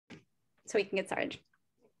so we can get started.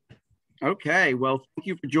 Okay, well, thank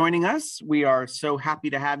you for joining us. We are so happy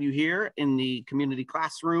to have you here in the community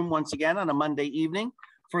classroom once again on a Monday evening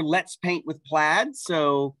for Let's Paint with Plaid.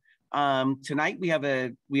 So tonight we have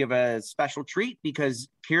a special treat because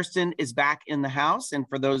Kirsten is back in the house. And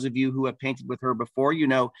for those of you who have painted with her before, you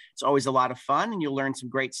know it's always a lot of fun and you'll learn some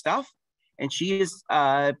great stuff. And she is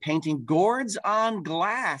painting gourds on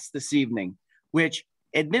glass this evening, which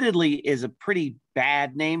admittedly is a pretty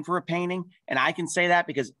bad name for a painting. And I can say that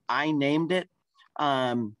because I named it,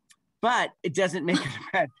 but it doesn't make it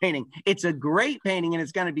a bad painting. It's a great painting and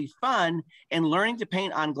it's gonna be fun, and learning to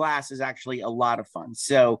paint on glass is actually a lot of fun.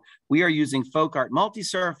 So we are using FolkArt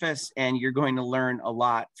multi-surface and you're going to learn a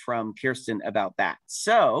lot from Kirsten about that.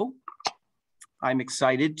 So I'm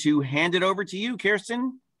excited to hand it over to you,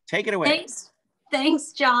 Kirsten. Take it away.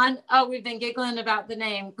 Thanks, John. Oh, we've been giggling about the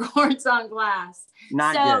name Gourds on Glass.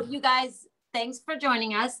 Not good. You guys, thanks for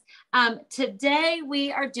joining us. Today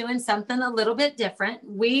we are doing something a little bit different.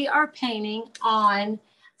 We are painting on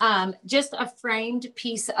just a framed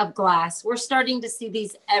piece of glass. We're starting to see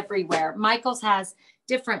these everywhere. Michael's has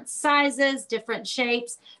different sizes, different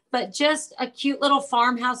shapes, but just a cute little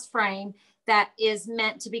farmhouse frame that is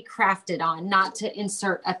meant to be crafted on, not to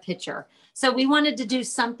insert a picture. So we wanted to do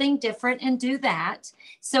something different and do that.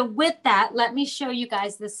 So with that, let me show you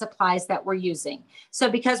guys the supplies that we're using. So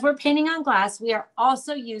because we're painting on glass, we are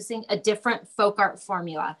also using a different FolkArt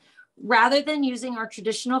formula. Rather than using our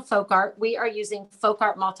traditional FolkArt, we are using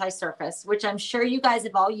FolkArt multi-surface, which I'm sure you guys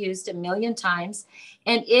have all used a million times.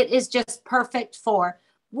 And it is just perfect for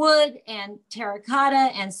wood and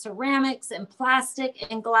terracotta and ceramics and plastic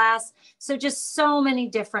and glass. So just so many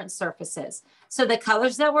different surfaces. So the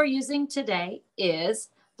colors that we're using today is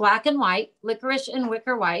black and white, licorice and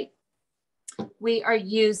wicker white. We are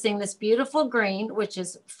using this beautiful green, which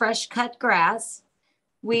is fresh cut grass.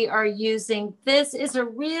 We are using, this is a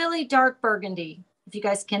really dark burgundy, if you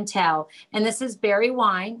guys can tell. And this is berry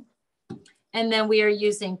wine. And then we are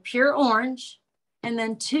using pure orange and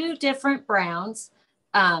then two different browns,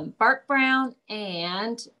 bark brown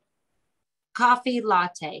and coffee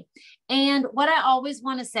latte. And what I always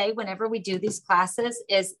want to say whenever we do these classes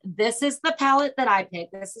is this is the palette that I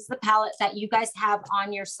picked. This is the palette that you guys have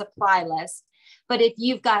on your supply list. But if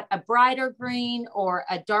you've got a brighter green or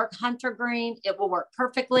a dark hunter green, it will work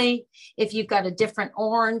perfectly. If you've got a different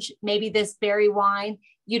orange, maybe this berry wine,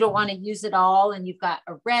 you don't want to use it all and you've got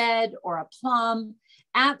a red or a plum,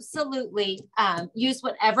 absolutely use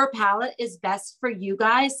whatever palette is best for you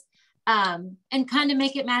guys. And kind of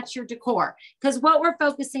make it match your decor. Because what we're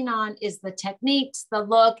focusing on is the techniques, the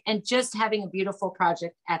look, and just having a beautiful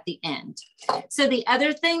project at the end. So the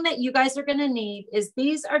other thing that you guys are going to need is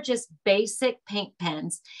these are just basic paint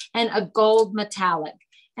pens and a gold metallic.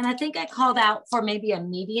 And I think I called out for maybe a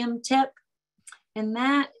medium tip. And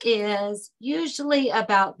that is usually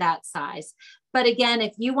about that size. But again,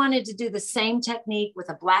 if you wanted to do the same technique with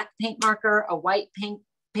a black paint marker, a white paint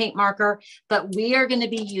marker, but we are going to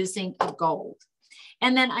be using a gold.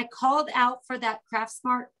 And then I called out for that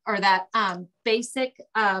Craftsmart or that basic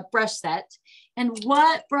brush set. And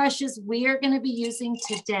what brushes we are going to be using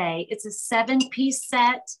today, it's a 7-piece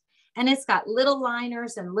set and it's got little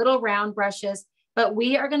liners and little round brushes, but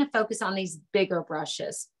we are going to focus on these bigger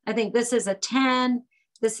brushes. I think this is a 10,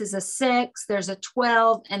 this is a 6, there's a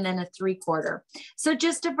 12, and then a 3/4. So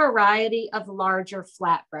just a variety of larger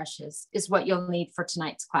flat brushes is what you'll need for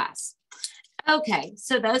tonight's class. Okay,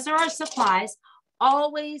 so those are our supplies.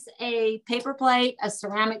 Always a paper plate, a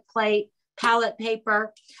ceramic plate, palette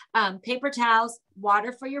paper, paper towels,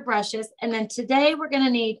 water for your brushes. And then today we're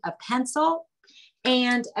gonna need a pencil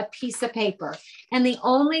and a piece of paper. And the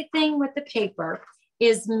only thing with the paper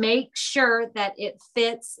is make sure that it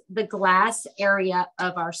fits the glass area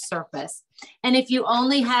of our surface. And if you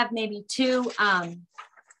only have maybe two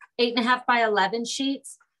 8.5 by 11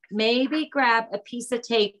 sheets, maybe grab a piece of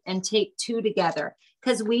tape and tape two together,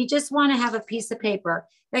 because we just want to have a piece of paper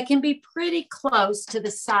that can be pretty close to the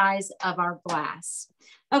size of our glass.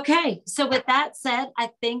 Okay, so with that said, I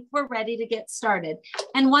think we're ready to get started.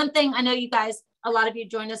 And one thing, I know you guys, a lot of you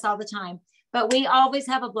join us all the time, but we always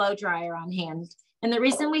have a blow dryer on hand. And the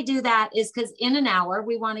reason we do that is because in an hour,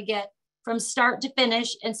 we want to get from start to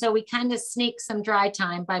finish. And so we kind of sneak some dry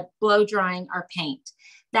time by blow drying our paint.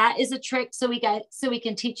 That is a trick so we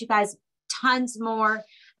can teach you guys tons more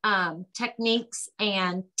techniques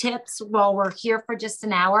and tips while we're here for just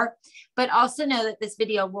an hour. But also know that this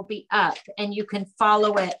video will be up and you can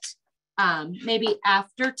follow it maybe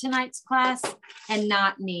after tonight's class and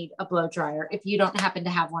not need a blow dryer if you don't happen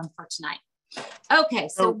to have one for tonight. Okay,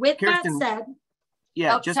 so with Kirsten, that said,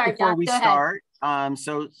 yeah, just sorry, before Doc, we start,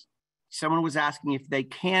 so someone was asking if they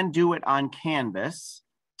can do it on canvas.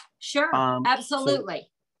 Sure, absolutely.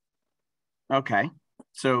 Okay.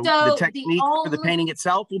 So the technique for the painting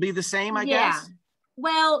itself will be the same, I guess?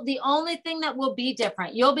 Well, the only thing that will be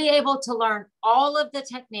different, you'll be able to learn all of the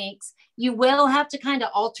techniques. You will have to kind of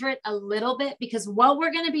alter it a little bit, because what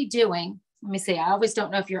we're going to be doing, let me see, I always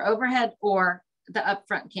don't know if you're overhead or the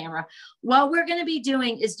upfront camera. What we're going to be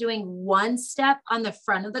doing is doing one step on the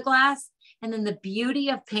front of the glass. And then the beauty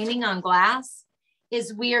of painting on glass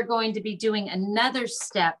is we are going to be doing another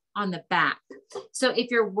step on the back. So if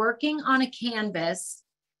you're working on a canvas,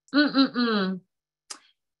 I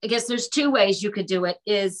guess there's two ways you could do it.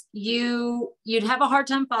 Is you'd have a hard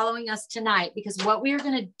time following us tonight, because what we are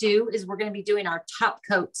going to do is we're going to be doing our top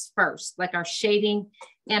coats first, like our shading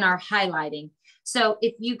and our highlighting. So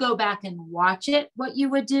if you go back and watch it, what you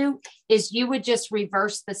would do is you would just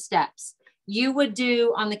reverse the steps. You would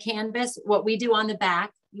do on the canvas what we do on the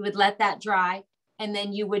back. You would let that dry, and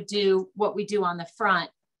then you would do what we do on the front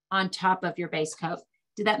on top of your base coat.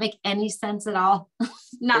 Did that make any sense at all?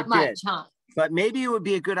 Not much, huh? But maybe it would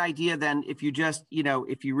be a good idea then, if you just,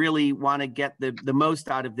 if you really want to get the most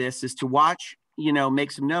out of this, is to watch,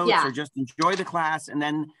 make some notes or just enjoy the class. And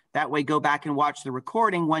then that way go back and watch the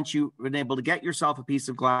recording once you've been able to get yourself a piece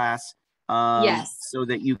of glass. So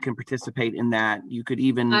that you can participate in that. You could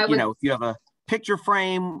even, if you have a picture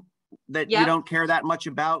frame that you don't care that much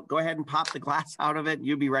about, go ahead and pop the glass out of it.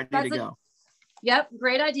 You'll be ready to go. Yep,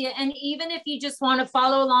 great idea. And even if you just want to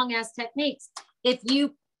follow along as techniques, if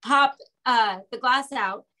you pop the glass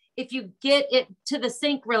out, if you get it to the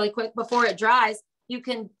sink really quick before it dries, you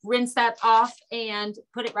can rinse that off and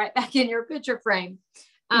put it right back in your picture frame.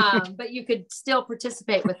 But you could still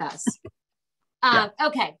participate with us.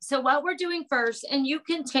 Okay, so what we're doing first, and you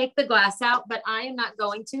can take the glass out, but I am not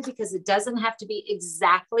going to, because it doesn't have to be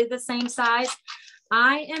exactly the same size.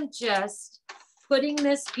 I am just putting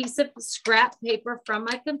this piece of scrap paper from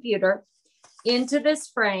my computer into this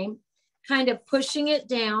frame, kind of pushing it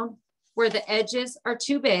down where the edges are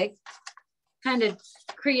too big, kind of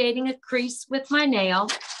creating a crease with my nail,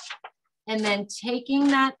 and then taking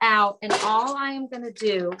that out. And all I am going to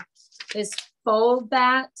do is fold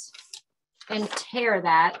that and tear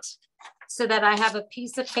that so that I have a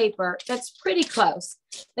piece of paper that's pretty close.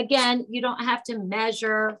 Again, you don't have to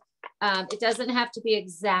measure. It doesn't have to be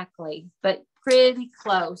exactly, but pretty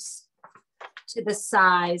close to the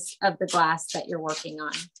size of the glass that you're working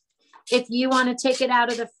on. If you want to take it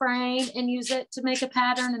out of the frame and use it to make a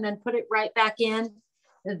pattern and then put it right back in,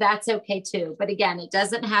 that's okay too. But again, it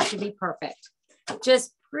doesn't have to be perfect.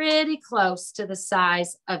 Just pretty close to the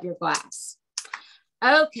size of your glass.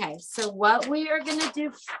 Okay, so what we are going to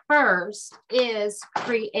do first is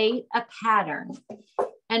create a pattern.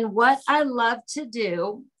 And what I love to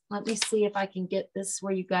do, let me see if I can get this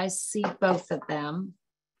where you guys see both of them.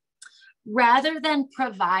 Rather than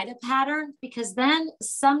provide a pattern, because then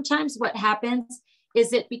sometimes what happens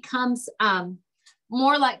is it becomes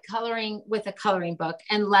more like coloring with a coloring book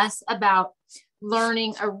and less about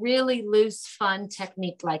learning a really loose, fun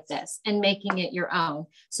technique like this and making it your own.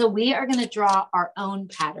 So we are going to draw our own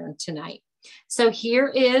pattern tonight. So here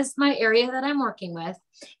is my area that I'm working with.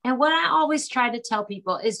 And what I always try to tell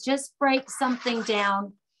people is just break something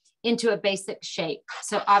down into a basic shape.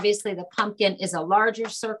 So obviously the pumpkin is a larger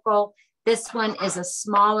circle. This one is a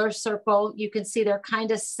smaller circle. You can see they're kind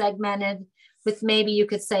of segmented with, maybe you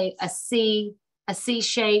could say a C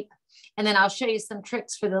shape. And then I'll show you some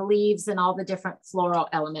tricks for the leaves and all the different floral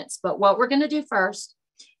elements. But what we're going to do first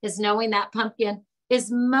is, knowing that pumpkin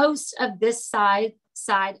is most of this side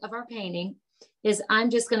of our painting, is I'm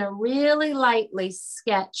just going to really lightly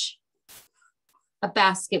sketch a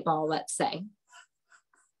basketball, let's say.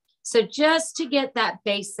 So just to get that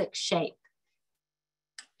basic shape.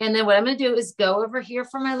 And then what I'm going to do is go over here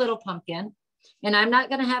for my little pumpkin. And I'm not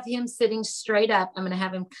going to have him sitting straight up. I'm going to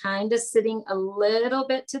have him kind of sitting a little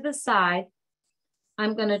bit to the side.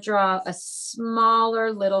 I'm going to draw a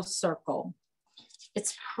smaller little circle.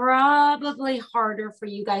 It's probably harder for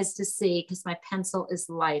you guys to see because my pencil is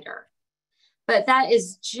lighter. But that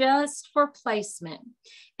is just for placement.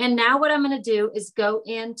 And now what I'm going to do is go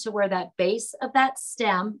into where that base of that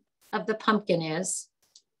stem of the pumpkin is.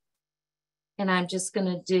 And I'm just going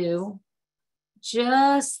to do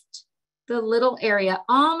just the little area,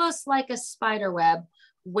 almost like a spider web,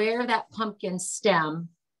 where that pumpkin stem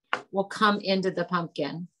will come into the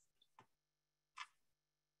pumpkin.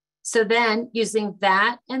 So then, using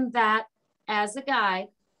that and that as a guide,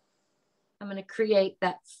 I'm going to create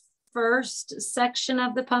that first section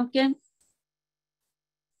of the pumpkin,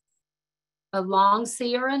 a long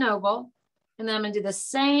C or an oval. And then I'm going to do the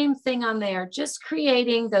same thing on there, just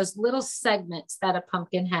creating those little segments that a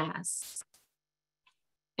pumpkin has.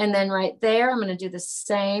 And then right there, I'm going to do the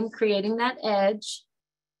same, creating that edge,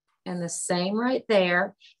 and the same right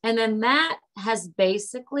there. And then that has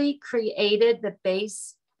basically created the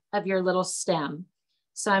base of your little stem.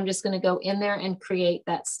 So I'm just going to go in there and create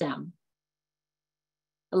that stem.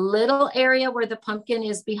 A little area where the pumpkin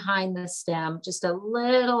is behind the stem, just a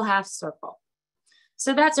little half circle.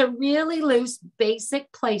 So that's a really loose,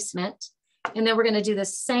 basic placement. And then we're going to do the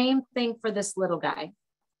same thing for this little guy.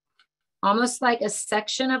 Almost like a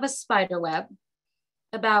section of a spider web,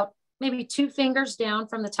 about maybe 2 fingers down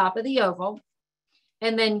from the top of the oval.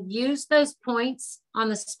 And then use those points on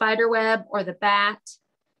the spider web or the bat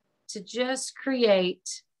to just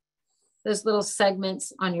create those little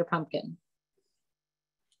segments on your pumpkin.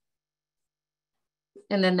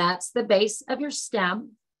 And then that's the base of your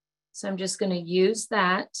stem. So I'm just going to use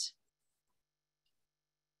that.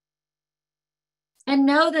 And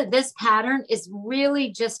know that this pattern is really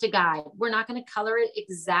just a guide. We're not going to color it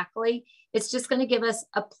exactly. It's just going to give us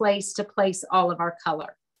a place to place all of our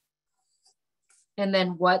color. And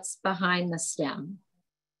then what's behind the stem.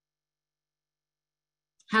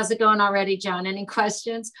 How's it going already, John? Any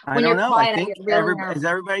questions? I don't know. I think is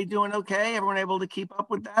everybody doing okay? Everyone able to keep up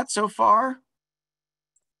with that so far?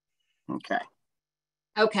 Okay.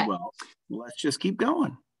 Okay. Well, let's just keep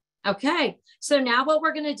going. Okay. So now what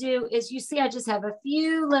we're going to do is, you see, I just have a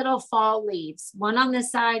few little fall leaves, 1 on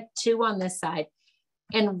this side, 2 on this side.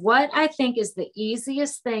 And what I think is the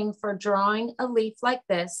easiest thing for drawing a leaf like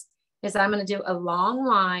this is I'm going to do a long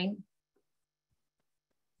line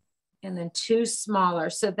and then 2 smaller.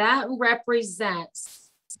 So that represents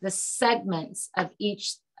the segments of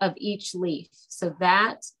each leaf. So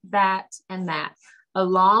that, and that. A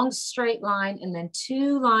long straight line and then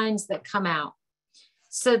 2 lines that come out.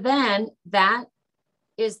 So then that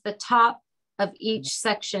is the top of each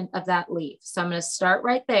section of that leaf. So I'm going to start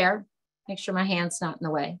right there. Make sure my hand's not in the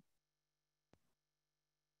way.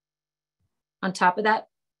 On top of that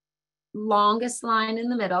longest line in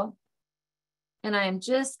the middle. And I am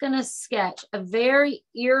just going to sketch a very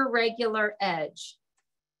irregular edge.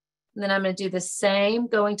 And then I'm going to do the same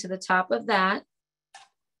going to the top of that.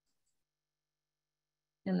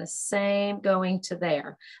 And the same going to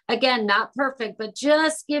there. Again, not perfect, but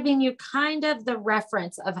just giving you kind of the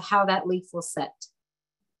reference of how that leaf will sit.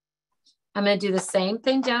 I'm going to do the same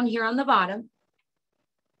thing down here on the bottom.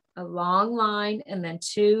 A long line and then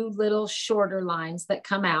 2 little shorter lines that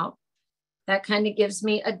come out. That kind of gives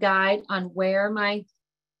me a guide on where my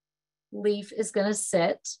leaf is going to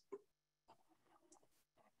sit.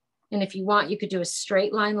 And if you want, you could do a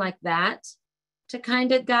straight line like that to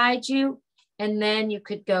kind of guide you. And then you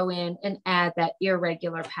could go in and add that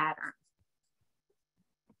irregular pattern.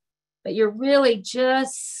 But you're really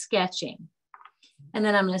just sketching. And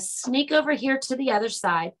then I'm going to sneak over here to the other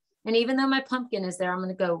side. And even though my pumpkin is there, I'm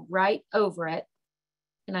going to go right over it.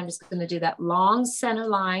 And I'm just going to do that long center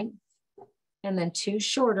line and then 2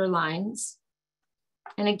 shorter lines.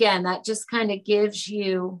 And again, that just kind of gives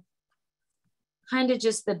you kind of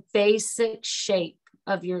just the basic shape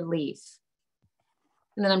of your leaf.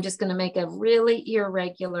 And then I'm just going to make a really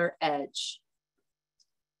irregular edge.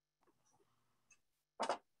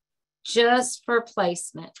 Just for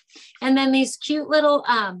placement. And then these cute little,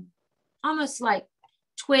 almost like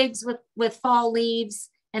twigs with fall leaves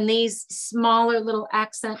and these smaller little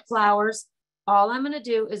accent flowers. All I'm going to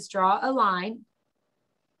do is draw a line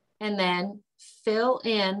and then fill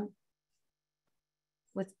in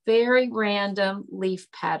with very random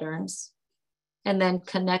leaf patterns and then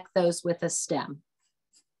connect those with a stem.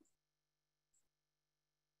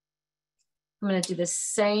 I'm going to do the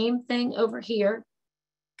same thing over here,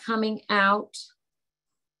 coming out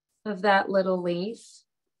of that little leaf.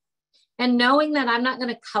 And knowing that I'm not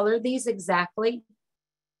going to color these exactly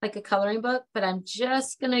like a coloring book, but I'm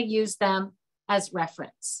just going to use them as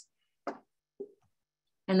reference.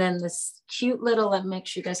 And then this cute little, let me make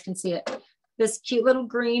sure you guys can see it. This cute little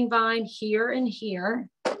green vine here and here,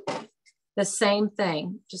 the same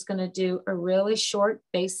thing. Just going to do a really short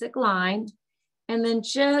basic line. And then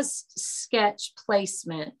just sketch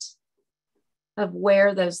placement of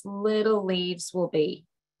where those little leaves will be.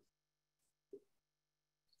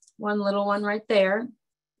 1 little one right there.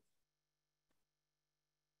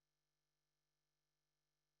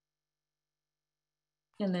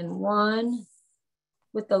 And then 1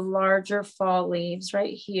 with the larger fall leaves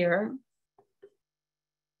right here.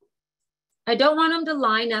 I don't want them to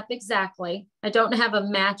line up exactly. I don't have a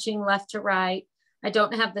matching left to right. I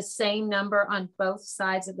don't have the same number on both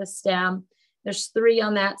sides of the stem. There's 3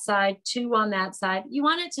 on that side, 2 on that side. You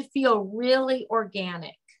want it to feel really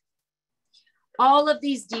organic. All of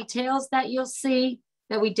these details that you'll see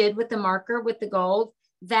that we did with the marker, with the gold,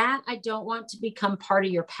 that I don't want to become part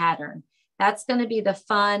of your pattern. That's going to be the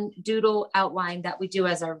fun doodle outline that we do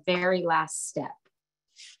as our very last step.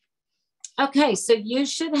 Okay, so you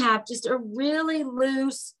should have just a really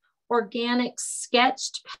loose, organic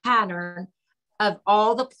sketched pattern of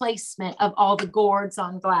all the placement of all the gourds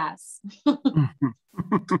on glass.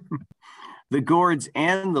 The gourds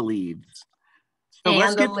and the leaves. So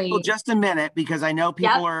let's give people just a minute, because I know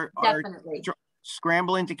people are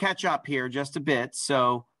scrambling to catch up here just a bit.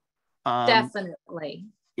 So definitely.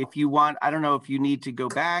 If you want, I don't know if you need to go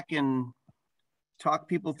back and talk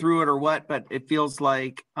people through it or what, but it feels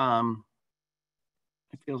like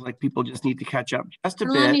people just need to catch up just a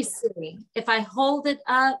bit. Let me see if I hold it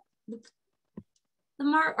up.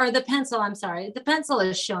 The pencil, I'm sorry. The pencil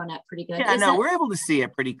is showing up pretty good. Yeah, no, we're able to see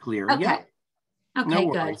it pretty clear. Okay. Yeah. Okay,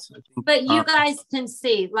 No good. worries. But you guys can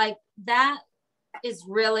see, like, that is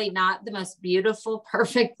really not the most beautiful,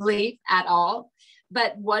 perfect leaf at all.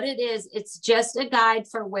 But what it is, it's just a guide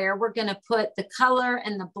for where we're going to put the color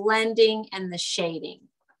and the blending and the shading.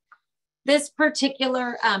 This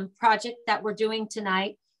particular project that we're doing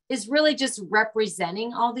tonight is really just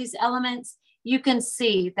representing all these elements. You can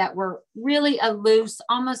see that we're really a loose,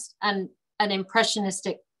 almost an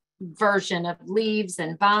impressionistic version of leaves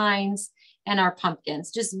and vines and our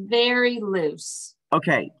pumpkins, just very loose.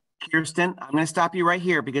 Okay, Kirsten, I'm going to stop you right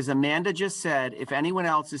here, because Amanda just said, if anyone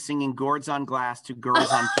else is singing Gourds on Glass to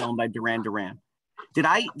Girls on Film by Duran Duran. Did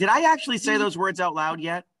I actually say those words out loud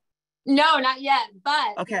yet? No, not yet.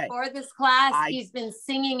 But before this class, he's been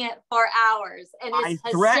singing it for hours. And it's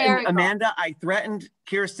hysterical. Amanda, I threatened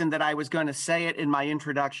Kirsten that I was going to say it in my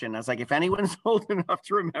introduction. I was like, if anyone's old enough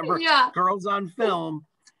to remember Girls on Film,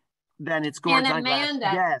 then it's Gourds on Glass.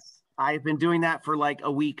 Yes, I've been doing that for like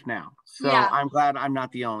a week now. So I'm glad I'm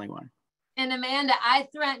not the only one. And Amanda, I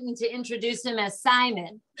threatened to introduce him as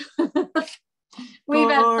Simon.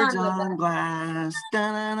 Gourds on glass,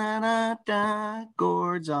 da, da, da, da, da,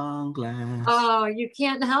 gourds on glass. Oh, you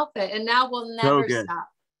can't help it. And now we'll never stop.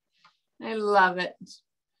 I love it.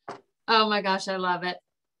 Oh my gosh, I love it.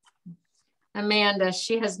 Amanda,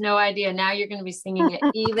 she has no idea. Now you're going to be singing it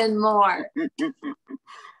even more.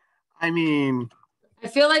 I mean, I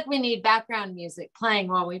feel like we need background music playing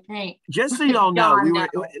while we paint. Just so y'all know,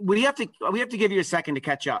 we have to give you a second to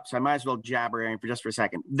catch up. So I might as well jabber for just for a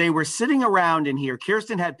second. They were sitting around in here.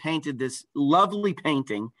 Kirsten had painted this lovely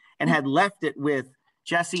painting and had left it with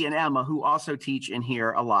Jesse and Emma, who also teach in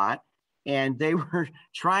here a lot. And they were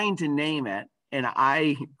trying to name it. And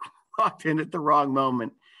I walked in at the wrong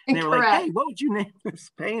moment. And they were like, hey, what would you name this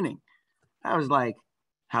painting? I was like,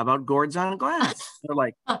 how about Gourds on Glass? They're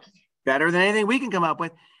like, better than anything we can come up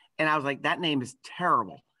with. And I was like, that name is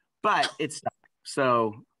terrible, but it's stuck.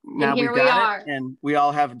 So now we've got it, and we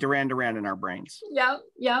all have Duran Duran in our brains. Yep.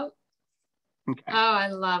 Okay. Oh, I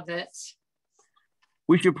love it.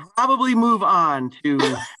 We should probably move on to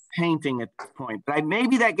painting at this point, but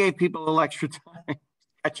maybe that gave people a little extra time to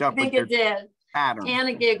catch up. I think it did. Pattern. And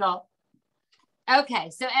a giggle. Okay,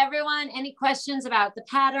 so everyone, any questions about the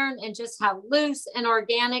pattern and just how loose and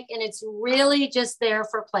organic, and it's really just there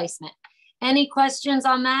for placement? Any questions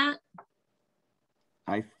on that?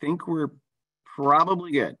 I think we're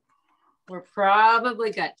probably good. We're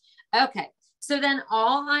probably good. Okay, so then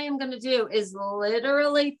all I am going to do is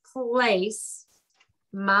literally place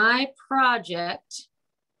my project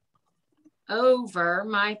over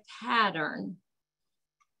my pattern.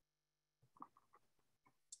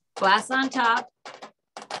 Glass on top,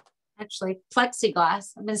 actually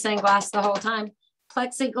plexiglass. I've been saying glass the whole time.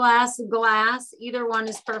 Plexiglass, glass, either one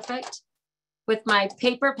is perfect, with my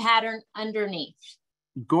paper pattern underneath.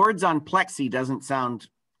 Gourds on plexi doesn't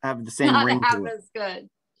have the same ring to it. Not as good.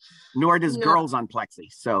 Nor does girls on plexi.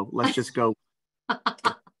 So let's just go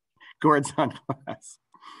Gourds on glass.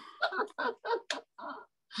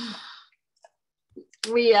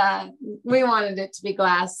 We wanted it to be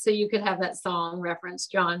glass so you could have that song reference,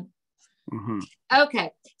 John.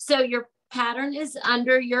 Okay, so your pattern is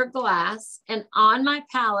under your glass, and on my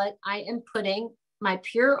palette I am putting my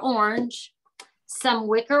pure orange, some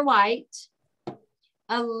wicker white,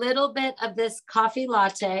 a little bit of this coffee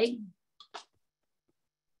latte,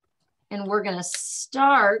 and we're going to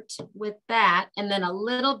start with that, and then a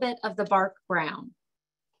little bit of the bark brown.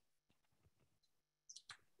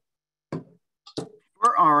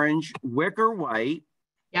 Orange, wicker white,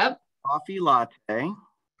 coffee latte,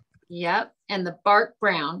 and the bark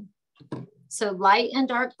brown. So light and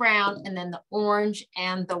dark brown, and then the orange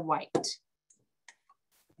and the white.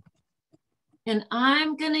 And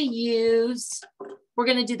I'm going to use, we're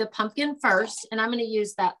going to do the pumpkin first. And I'm going to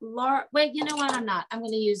use that large, wait, you know what? I'm not. I'm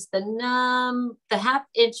going to use the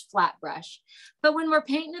 1/2-inch flat brush. But when we're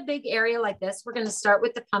painting a big area like this, we're going to start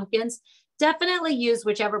with the pumpkins. Definitely use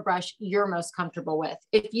whichever brush you're most comfortable with.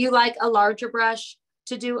 If you like a larger brush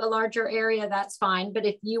to do a larger area, that's fine. But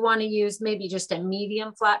if you want to use maybe just a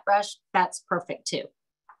medium flat brush, that's perfect too.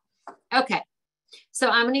 Okay. So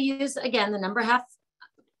I'm going to use, again, the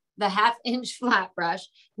 1/2-inch flat brush,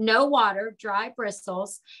 no water, dry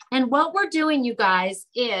bristles. And what we're doing, you guys,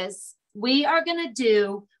 is we are going to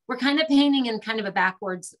do, we're kind of painting in kind of a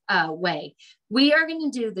backwards way. We are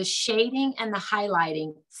going to do the shading and the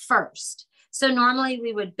highlighting first. So normally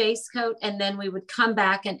we would base coat and then we would come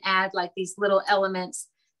back and add like these little elements.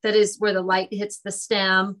 That is where the light hits the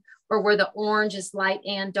stem or where the orange is light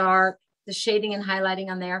and dark, the shading and highlighting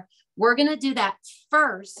on there. We're going to do that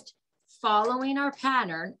first, following our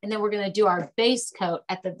pattern, and then we're going to do our base coat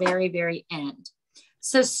at the very, very end.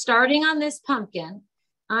 So starting on this pumpkin,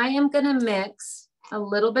 I am going to mix a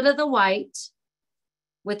little bit of the white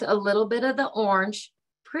with a little bit of the orange,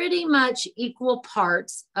 pretty much equal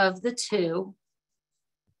parts of the two,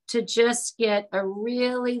 to just get a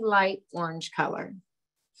really light orange color.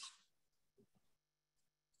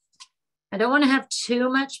 I don't want to have too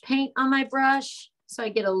much paint on my brush, so I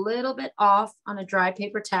get a little bit off on a dry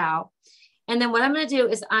paper towel. And then what I'm going to do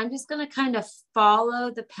is I'm just going to kind of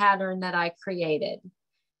follow the pattern that I created,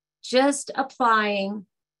 just applying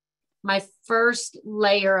my first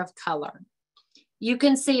layer of color. You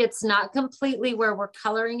can see it's not completely where we're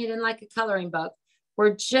coloring it in like a coloring book.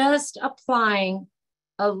 We're just applying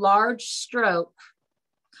a large stroke,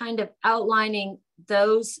 kind of outlining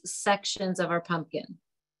those sections of our pumpkin.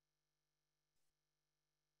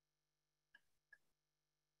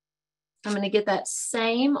 I'm going to get that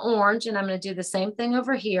same orange and I'm going to do the same thing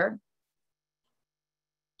over here.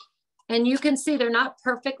 And you can see they're not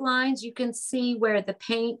perfect lines. You can see where the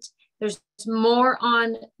paint, there's more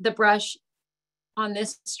on the brush on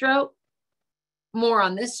this stroke, more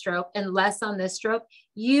on this stroke and less on this stroke.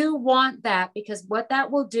 You want that because what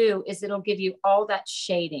that will do is it'll give you all that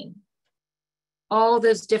shading, all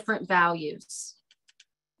those different values.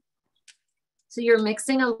 So you're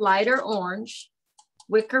mixing a lighter orange,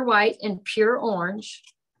 wicker white and pure orange,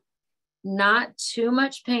 not too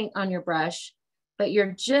much paint on your brush, but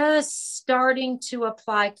you're just starting to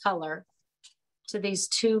apply color to these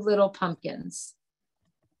two little pumpkins.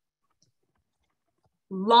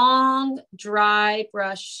 Long, dry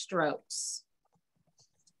brush strokes.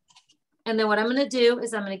 And then what I'm going to do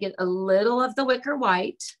is I'm going to get a little of the wicker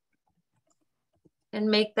white and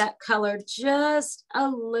make that color just a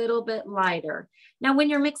little bit lighter. Now, when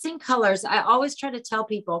you're mixing colors, I always try to tell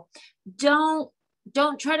people, don't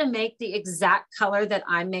try to make the exact color that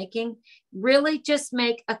I'm making. Really just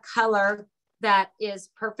make a color that is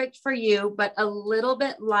perfect for you, but a little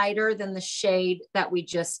bit lighter than the shade that we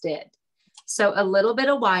just did. So a little bit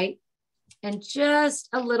of white and just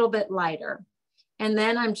a little bit lighter. And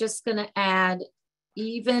then I'm just going to add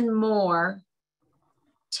even more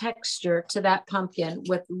texture to that pumpkin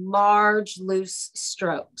with large, loose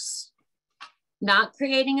strokes. Not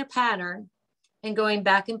creating a pattern and going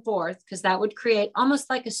back and forth, because that would create almost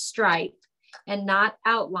like a stripe and not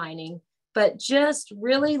outlining, but just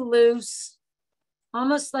really loose,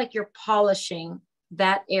 almost like you're polishing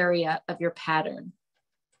that area of your pattern.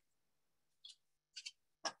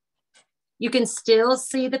 You can still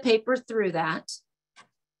see the paper through that.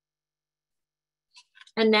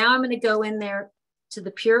 And now I'm going to go in there to the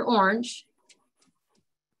pure orange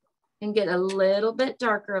and get a little bit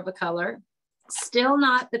darker of a color. Still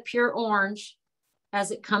not the pure orange as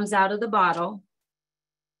it comes out of the bottle.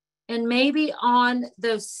 And maybe on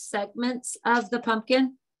those segments of the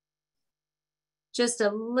pumpkin, just a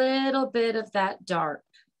little bit of that dark,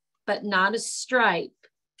 but not a stripe.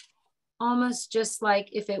 Almost just like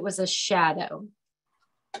if it was a shadow.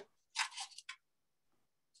 I'm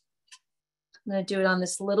going to do it on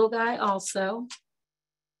this little guy also.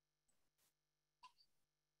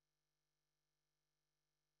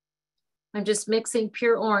 I'm just mixing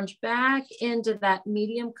pure orange back into that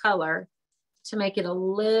medium color to make it a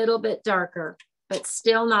little bit darker, but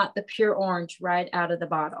still not the pure orange right out of the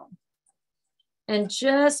bottle. And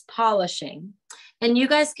just polishing. And you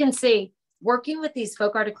guys can see, working with these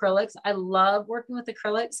FolkArt acrylics, I love working with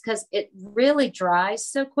acrylics because it really dries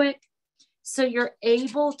so quick. So you're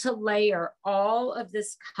able to layer all of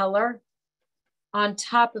this color on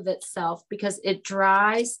top of itself because it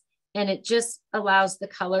dries and it just allows the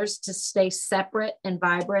colors to stay separate and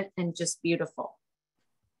vibrant and just beautiful.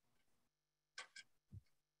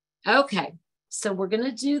 Okay, So we're going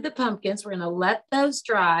to do the pumpkins. We're going to let those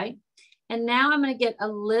dry. And now I'm going to get a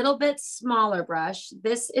little bit smaller brush.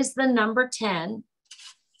 This is the number 10.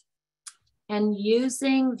 And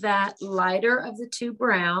using that lighter of the two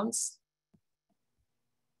browns,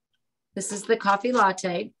 this is the coffee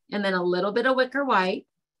latte, and then a little bit of wicker white.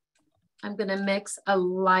 I'm going to mix a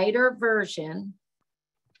lighter version.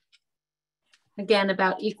 Again,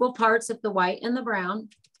 about equal parts of the white and the brown,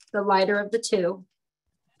 the lighter of the two.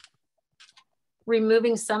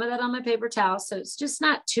 Removing some of that on my paper towel so it's just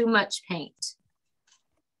not too much paint.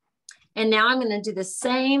 And now I'm going to do the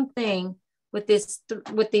same thing with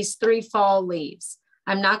these 3 fall leaves.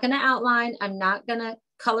 I'm not going to outline. I'm not going to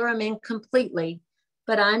color them in completely,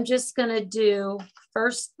 but I'm just going to do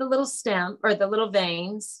first the little stem or the little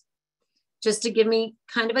veins just to give me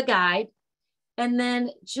kind of a guide. And then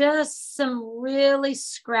just some really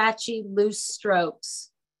scratchy loose strokes.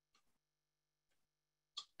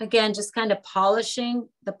 Again, just kind of polishing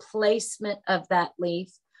the placement of that leaf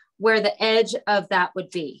where the edge of that would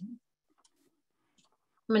be.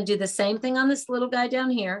 I'm going to do the same thing on this little guy down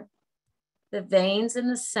here, the veins in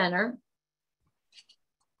the center,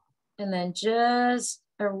 and then just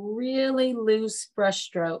a really loose brush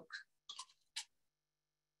stroke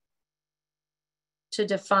to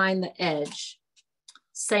define the edge.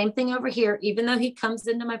 Same thing over here, even though he comes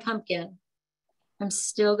into my pumpkin, I'm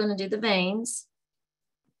still going to do the veins.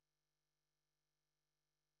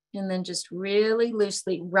 And then just really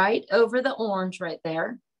loosely right over the orange right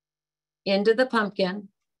there into the pumpkin,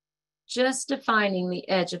 just defining the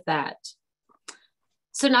edge of that.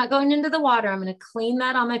 So not going into the water, I'm going to clean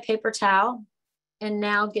that on my paper towel and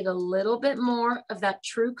now get a little bit more of that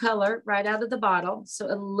true color right out of the bottle. So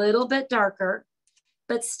a little bit darker,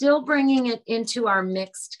 but still bringing it into our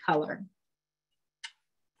mixed color.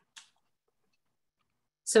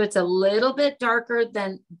 So it's a little bit darker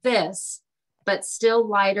than this, but still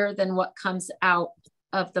lighter than what comes out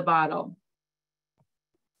of the bottle.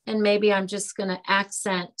 And maybe I'm just going to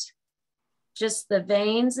accent just the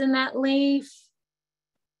veins in that leaf.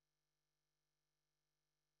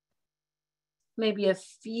 Maybe a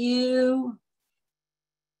few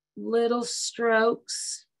little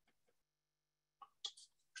strokes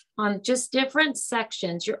on just different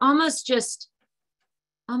sections. You're almost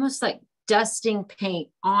like dusting paint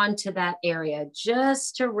onto that area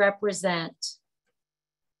just to represent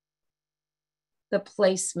the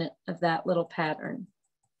placement of that little pattern.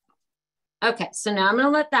 Okay, so now I'm going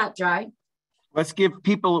to let that dry. We'll give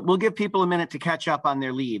people a minute to catch up on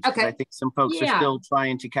their leaves. Okay. I think some folks are still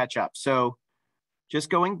trying to catch up. So just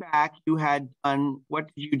going back, you had done, what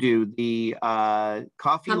did you do? The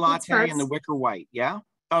coffee latte and the wicker white, yeah?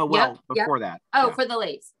 Oh, well, before that. Oh, yeah. For the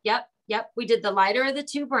leaves. Yep. We did the lighter of the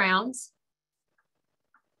two browns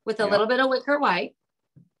with a little bit of wicker white.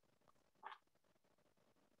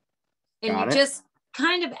 And you just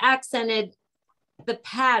kind of accented the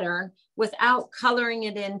pattern without coloring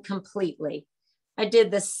it in completely. I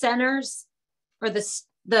did the centers or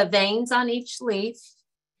the veins on each leaf.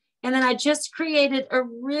 And then I just created a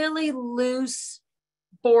really loose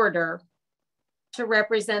border to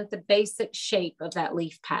represent the basic shape of that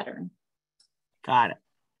leaf pattern. Got it.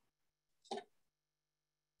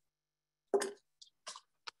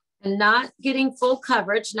 And not getting full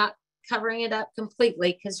coverage, not covering it up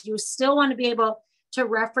completely, because you still want to be able to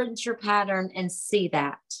reference your pattern and see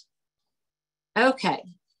that. Okay.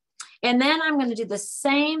 And then I'm going to do the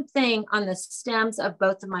same thing on the stems of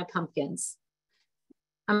both of my pumpkins.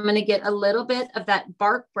 I'm going to get a little bit of that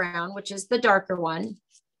bark brown, which is the darker one,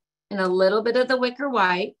 and a little bit of the wicker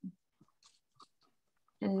white,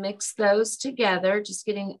 and mix those together, just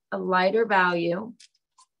getting a lighter value.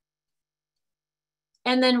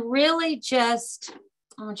 And then really just,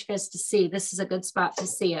 I want you guys to see, this is a good spot to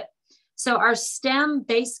see it. So our stem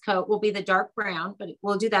base coat will be the dark brown, but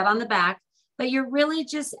we'll do that on the back. But you're really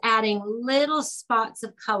just adding little spots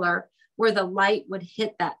of color where the light would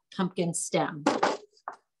hit that pumpkin stem.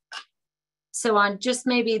 So on just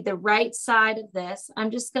maybe the right side of this, I'm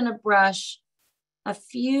just going to brush a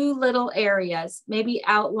few little areas, maybe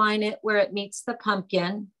outline it where it meets the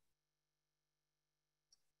pumpkin.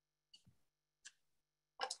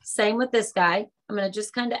 Same with this guy. I'm going to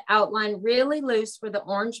just kind of outline really loose where the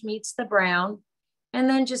orange meets the brown, and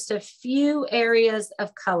then just a few areas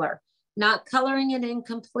of color, not coloring it in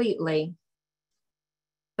completely,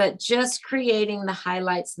 but just creating the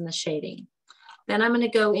highlights and the shading. Then I'm going to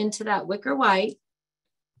go into that wicker white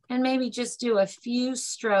and maybe just do a few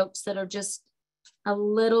strokes that are just a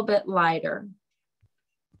little bit lighter.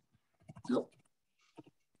 Oh.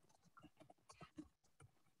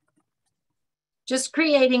 Just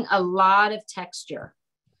creating a lot of texture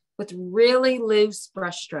with really loose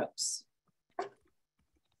brush strokes.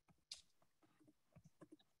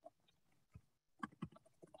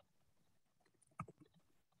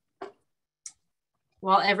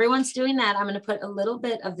 While everyone's doing that, I'm going to put a little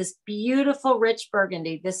bit of this beautiful rich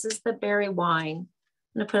burgundy. This is the berry wine.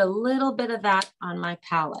 I'm going to put a little bit of that on my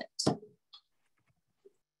palette.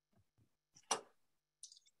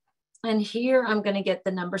 And here I'm going to get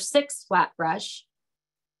the number 6 flat brush,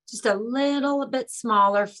 just a little bit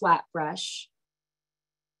smaller flat brush.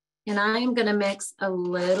 And I am going to mix a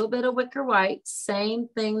little bit of wicker white, same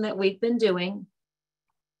thing that we've been doing,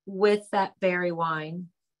 with that berry wine.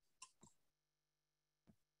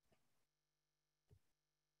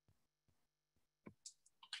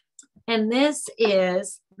 And this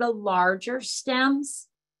is the larger stems.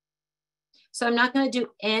 So I'm not going to do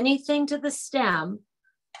anything to the stem.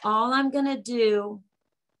 All I'm going to do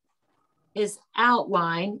is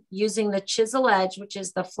outline using the chisel edge, which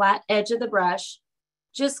is the flat edge of the brush,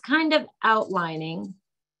 just kind of outlining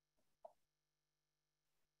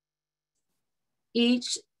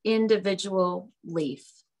each individual leaf.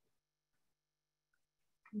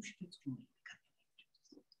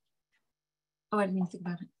 Oh, I didn't even think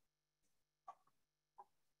about it.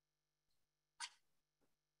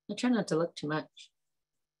 I try not to look too much.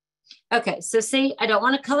 Okay, so see, I don't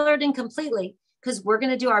want to color it in completely because we're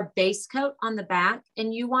going to do our base coat on the back,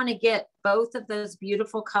 and you want to get both of those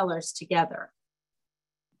beautiful colors together.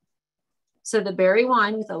 So the berry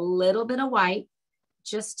wine with a little bit of white,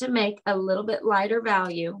 just to make a little bit lighter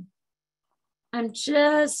value. I'm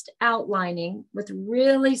just outlining with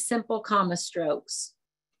really simple comma strokes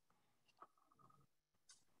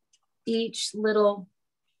each little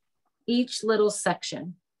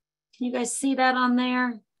section. Can you guys see that on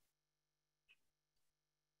there?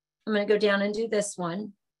 I'm going to go down and do this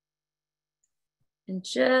one and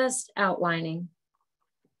just outlining.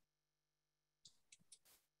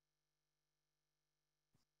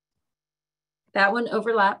 That one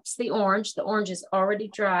overlaps the orange. The orange is already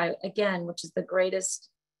dry again, which is the greatest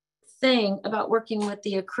thing about working with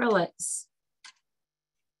the acrylics.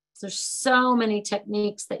 There's so many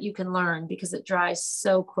techniques that you can learn because it dries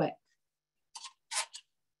so quick.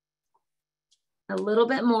 A little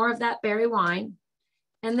bit more of that berry wine.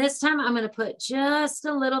 And this time I'm going to put just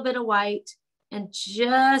a little bit of white and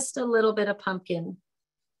just a little bit of pumpkin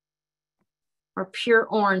or pure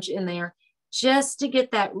orange in there, just to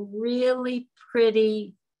get that really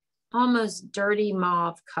pretty, almost dirty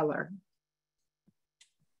mauve color.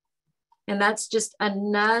 And that's just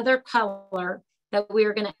another color that we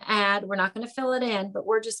are going to add. We're not going to fill it in, but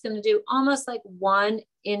we're just going to do almost like one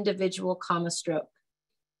individual comma stroke,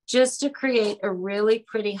 just to create a really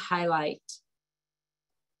pretty highlight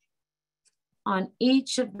on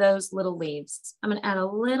each of those little leaves. I'm going to add a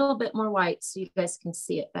little bit more white so you guys can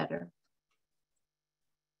see it better.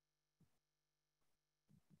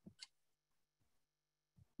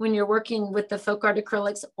 When you're working with the FolkArt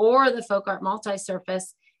acrylics or the FolkArt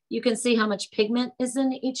multi-surface, you can see how much pigment is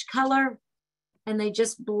in each color, and they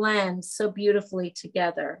just blend so beautifully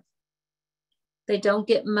together. They don't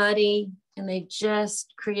get muddy, and they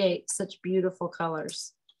just create such beautiful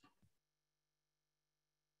colors.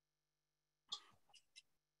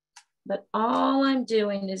 But all I'm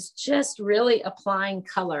doing is just really applying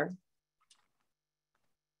color.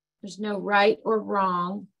 There's no right or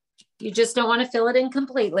wrong. You just don't want to fill it in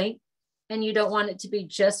completely, and you don't want it to be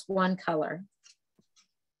just one color.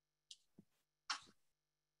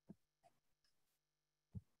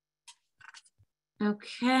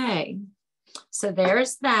 Okay, so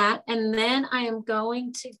there's that. And then I am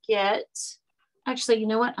going to get, actually, you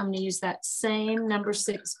know what? I'm going to use that same number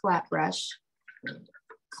 6 flat brush,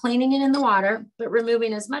 cleaning it in the water, but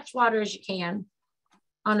removing as much water as you can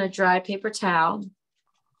on a dry paper towel.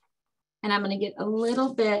 And I'm going to get a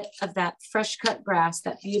little bit of that fresh cut grass,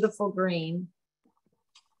 that beautiful green,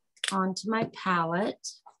 onto my palette.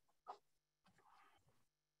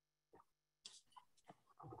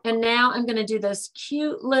 And now I'm going to do those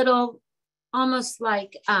cute little, almost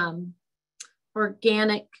like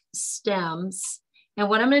organic stems. And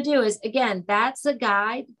what I'm going to do is, again, that's a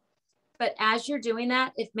guide. But as you're doing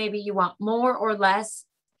that, if maybe you want more or less,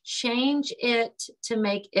 change it to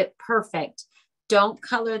make it perfect. Don't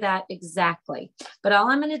color that exactly. But all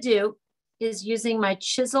I'm going to do is using my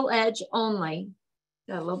chisel edge only.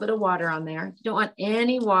 Got a little bit of water on there. You don't want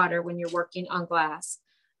any water when you're working on glass.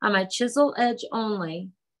 On my chisel edge only,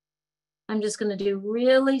 I'm just going to do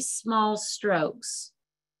really small strokes.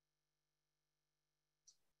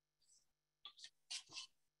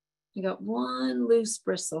 You got one loose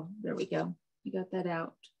bristle. There we go. You got that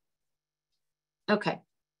out. Okay.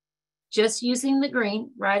 just using the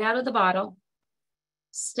green right out of the bottle,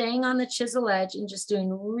 staying on the chisel edge and just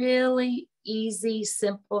doing really easy,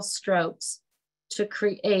 simple strokes to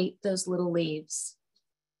create those little leaves.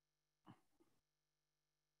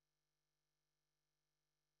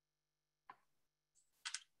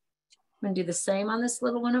 I'm going to do the same on this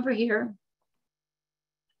little one over here.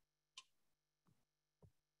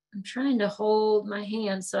 I'm trying to hold my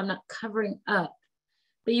hand so I'm not covering up.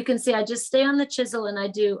 But you can see I just stay on the chisel and I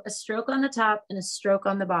do a stroke on the top and a stroke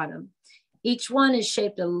on the bottom. Each one is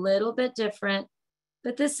shaped a little bit different,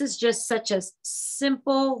 but this is just such a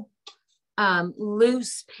simple,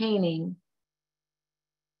 loose painting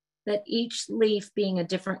that each leaf being a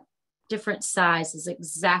different size is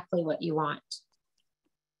exactly what you want.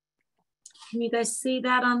 Can you guys see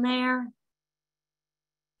that on there?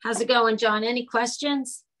 How's it going, John? Any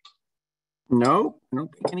questions? No, I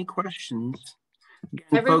don't think any questions.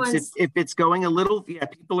 Again, folks, if it's going a little, yeah,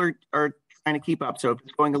 people are trying to keep up. So if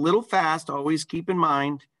it's going a little fast, always keep in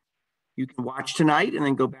mind, you can watch tonight and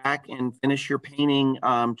then go back and finish your painting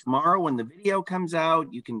tomorrow when the video comes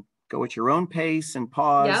out. You can go at your own pace and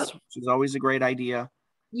pause, which is always a great idea.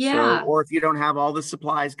 Yeah. So, or if you don't have all the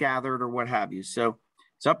supplies gathered or what have you. So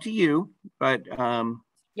it's up to you, but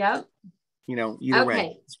you know, either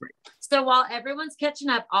way, it's great. So while everyone's catching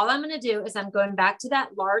up, all I'm going to do is I'm going back to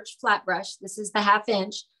that large flat brush. This is the 1/2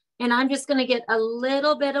 inch. And I'm just going to get a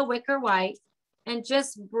little bit of wicker white and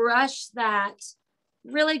just brush that,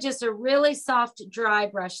 really just a really soft dry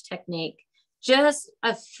brush technique. Just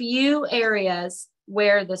a few areas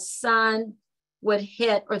where the sun would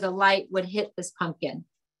hit or the light would hit this pumpkin.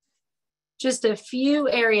 Just a few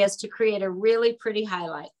areas to create a really pretty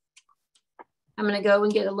highlight. I'm going to go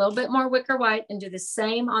and get a little bit more wicker white and do the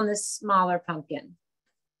same on this smaller pumpkin.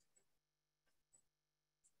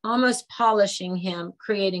 Almost polishing him,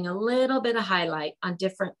 creating a little bit of highlight on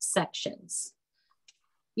different sections.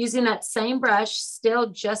 Using that same brush, still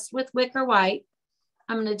just with wicker white,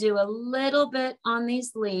 I'm going to do a little bit on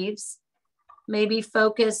these leaves, maybe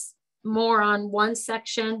focus more on one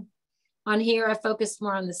section. On here, I focused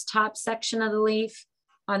more on this top section of the leaf.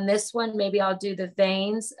 On this one, maybe I'll do the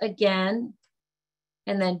veins again,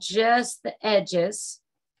 and then just the edges.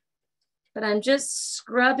 But I'm just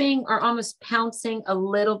scrubbing or almost pouncing a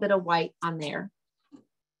little bit of white on there.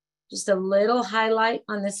 Just a little highlight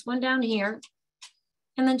on this one down here.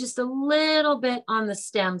 And then just a little bit on the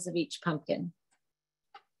stems of each pumpkin.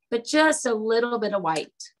 But just a little bit of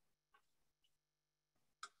white.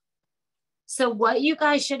 So what you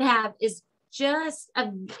guys should have is just,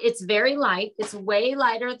 it's very light. It's way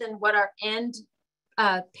lighter than what our end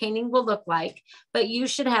painting will look like. But you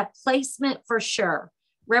should have placement for sure.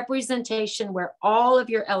 Representation where all of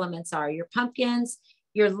your elements are, your pumpkins,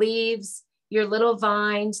 your leaves, your little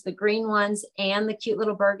vines, the green ones, and the cute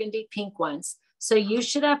little burgundy pink ones. So you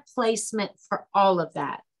should have placement for all of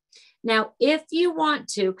that. Now, if you want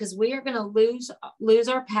to, because we are going to lose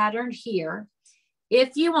our pattern here,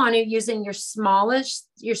 if you want to, using your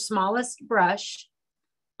smallest brush,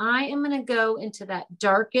 I am going to go into that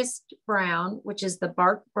darkest brown, which is the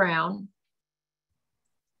bark brown.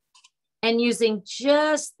 And using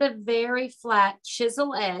just the very flat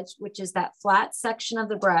chisel edge, which is that flat section of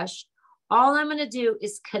the brush, all I'm going to do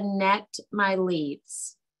is connect my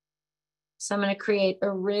leaves. So I'm going to create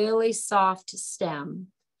a really soft stem.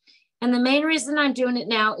 And the main reason I'm doing it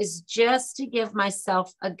now is just to give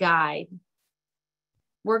myself a guide.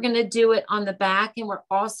 We're going to do it on the back, and we're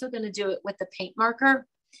also going to do it with the paint marker.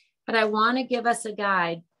 But I want to give us a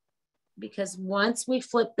guide because once we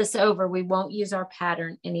flip this over, we won't use our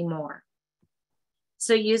pattern anymore.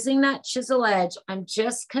 So using that chisel edge, I'm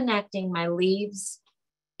just connecting my leaves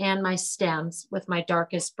and my stems with my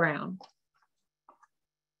darkest brown.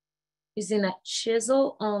 Using that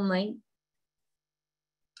chisel only.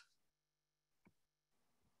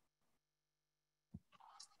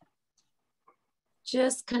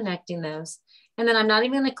 Just connecting those. And then I'm not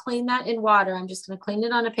even going to clean that in water. I'm just going to clean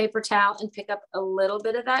it on a paper towel and pick up a little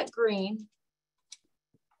bit of that green.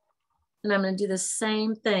 And I'm going to do the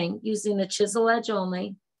same thing using the chisel edge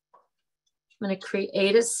only. I'm going to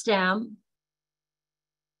create a stem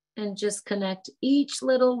and just connect each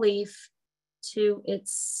little leaf to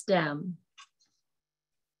its stem.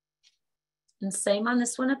 And same on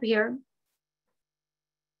this one up here.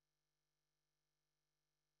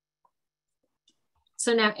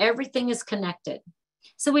 So now everything is connected.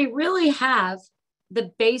 So we really have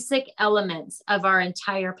the basic elements of our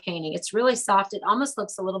entire painting. It's really soft. It almost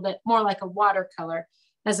looks a little bit more like a watercolor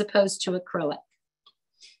as opposed to acrylic.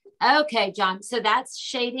 Okay, John, so that's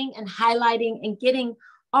shading and highlighting and getting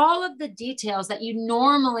all of the details that you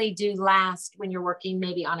normally do last when you're working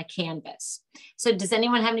maybe on a canvas. So does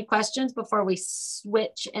anyone have any questions before we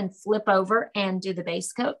switch and flip over and do the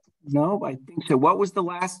base coat? No, I think so. What was that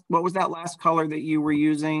last color that you were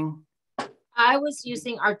using? I was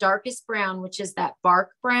using our darkest brown, which is that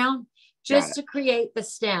bark brown, just to create the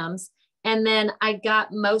stems. And then I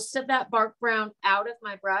got most of that bark brown out of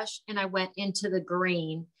my brush and I went into the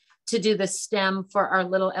green to do the stem for our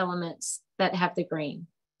little elements that have the green.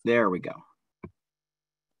 There we go.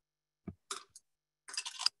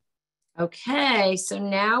 Okay, so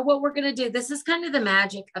now what we're going to do, this is kind of the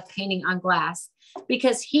magic of painting on glass,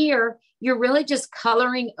 because here you're really just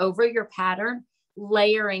coloring over your pattern,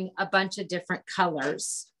 layering a bunch of different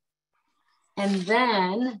colors. And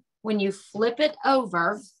then when you flip it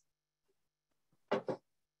over,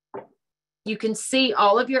 you can see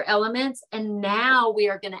all of your elements. And now we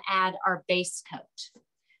are going to add our base coat.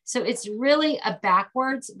 So it's really a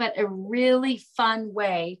backwards, but a really fun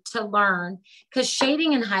way to learn, because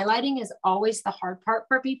shading and highlighting is always the hard part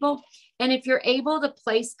for people. And if you're able to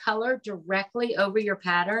place color directly over your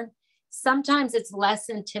pattern, sometimes it's less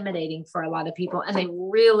intimidating for a lot of people and they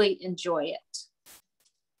really enjoy it.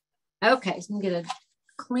 Okay, so I'm going to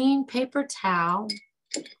clean paper towel.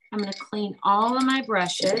 I'm going to clean all of my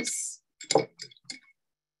brushes.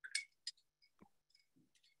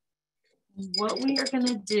 What we are going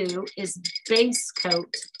to do is base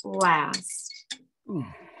coat last.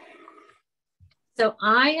 So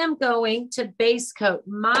I am going to base coat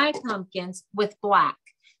my pumpkins with black.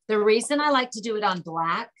 The reason I like to do it on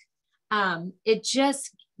black, it just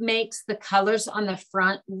makes the colors on the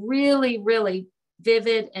front really, really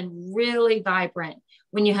vivid and really vibrant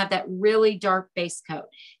when you have that really dark base coat.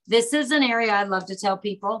 This is an area I love to tell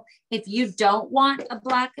people, if you don't want a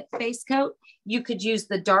black base coat, you could use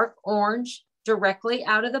the dark orange directly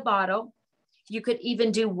out of the bottle. You could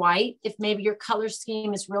even do white if maybe your color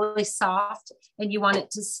scheme is really soft and you want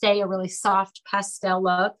it to stay a really soft pastel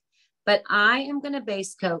look. But I am going to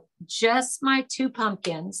base coat just my two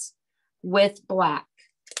pumpkins with black.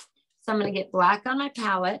 So I'm going to get black on my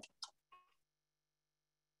palette.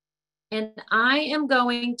 And I am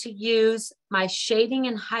going to use my shading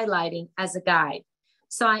and highlighting as a guide.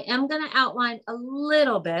 So I am going to outline a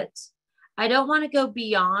little bit. I don't want to go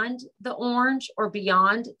beyond the orange or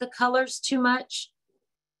beyond the colors too much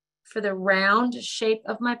for the round shape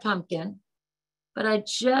of my pumpkin, but I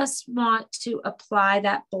just want to apply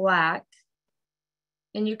that black.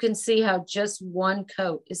 And you can see how just one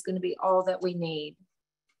coat is going to be all that we need.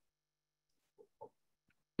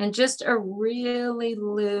 And just a really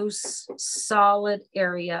loose, solid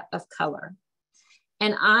area of color.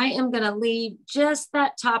 And I am going to leave just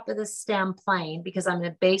that top of the stem plain because I'm going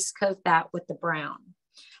to base coat that with the brown.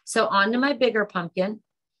 So onto my bigger pumpkin.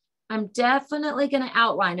 I'm definitely going to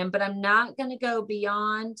outline them, but I'm not going to go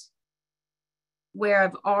beyond where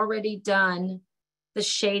I've already done the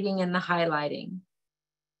shading and the highlighting.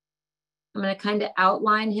 I'm going to kind of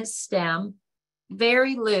outline his stem,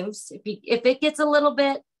 very loose. If it gets a little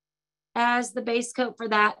bit as the base coat for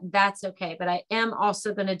that, that's okay. But I am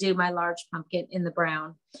also going to do my large pumpkin in the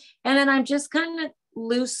brown. And then I'm just kind of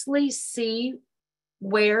loosely see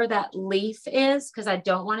where that leaf is because I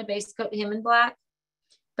don't want to base coat him in black,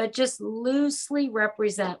 but just loosely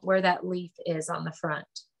represent where that leaf is on the front.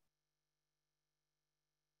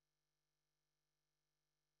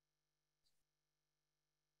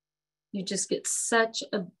 You just get such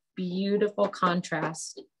a beautiful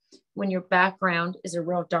contrast when your background is a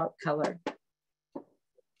real dark color.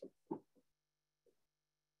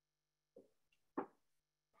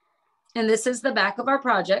 And this is the back of our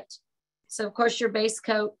project. So of course your base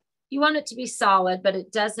coat, you want it to be solid, but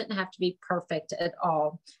it doesn't have to be perfect at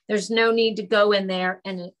all. There's no need to go in there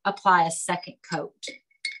and apply a second coat.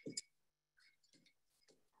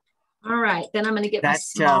 All right, then I'm going to get my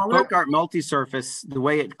smaller. FolkArt multi-surface, the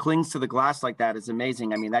way it clings to the glass like that is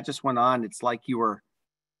amazing. I mean, that just went on. It's like you were,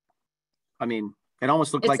 I mean, it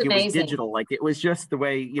almost looked like it was digital. Like it was just the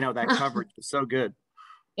way, you know, that coverage was so good.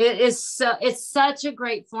 It's such a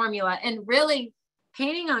great formula. And really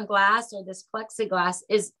painting on glass or this plexiglass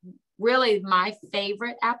is really my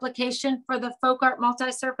favorite application for the FolkArt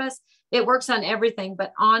multi-surface. It works on everything,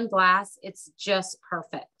 but on glass, it's just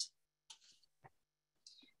perfect.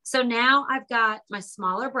 So now I've got my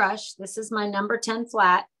smaller brush. This is my number 10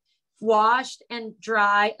 flat, washed and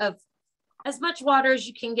dry of as much water as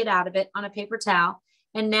you can get out of it on a paper towel.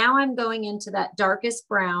 And now I'm going into that darkest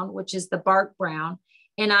brown, which is the bark brown.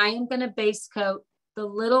 And I am going to base coat the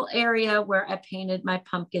little area where I painted my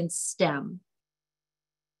pumpkin stem.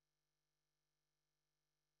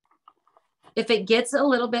 If it gets a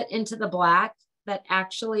little bit into the black, that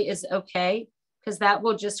actually is okay, because that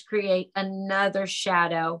will just create another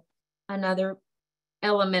shadow, another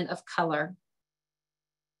element of color.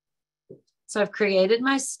 So I've created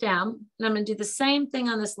my stem, and I'm going to do the same thing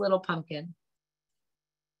on this little pumpkin.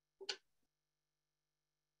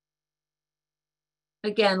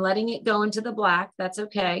 Again, letting it go into the black, that's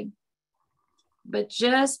okay. But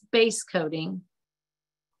just base coating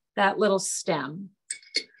that little stem.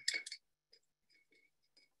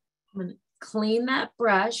 I'm going to clean that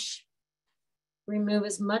brush, remove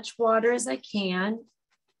as much water as I can.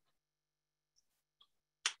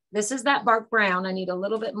 This is that bark brown. I need a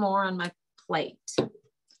little bit more on my plate.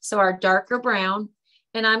 So our darker brown,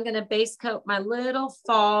 and I'm going to base coat my little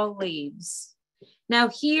fall leaves. Now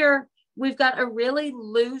here we've got a really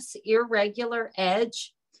loose, irregular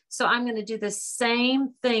edge. So I'm going to do the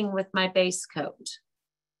same thing with my base coat.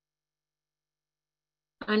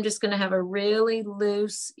 I'm just going to have a really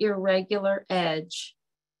loose, irregular edge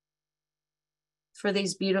for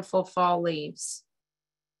these beautiful fall leaves.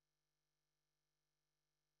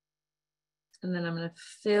 And then I'm going to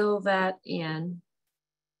fill that in.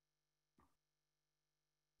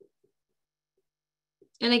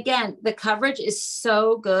 And again, the coverage is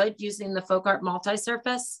so good using the FolkArt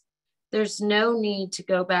multi-surface. There's no need to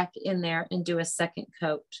go back in there and do a second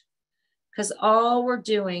coat, because all we're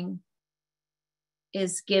doing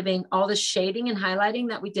is giving all the shading and highlighting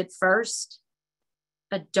that we did first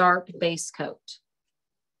a dark base coat.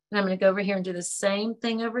 And I'm going to go over here and do the same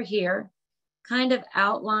thing over here, kind of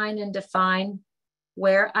outline and define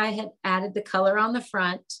where I had added the color on the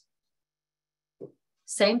front.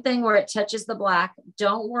 Same thing where it touches the black.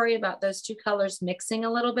 Don't worry about those two colors mixing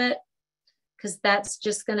a little bit, because that's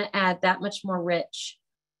just going to add that much more rich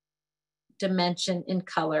dimension in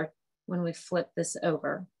color when we flip this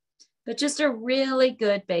over. But just a really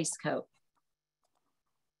good base coat.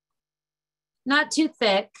 Not too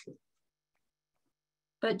thick,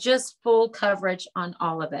 but just full coverage on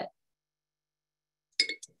all of it.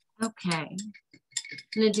 Okay, I'm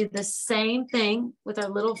going to do the same thing with our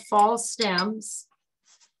little fall stems.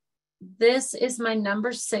 This is my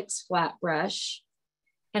number 6 flat brush,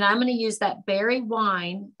 and I'm going to use that berry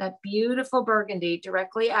wine, that beautiful burgundy,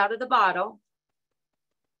 directly out of the bottle.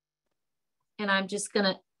 And I'm just going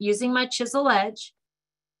to, using my chisel edge,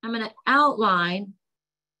 I'm going to outline,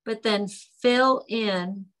 but then fill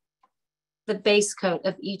in the base coat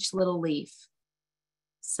of each little leaf.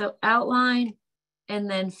 So outline and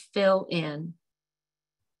then fill in.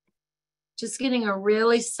 Just getting a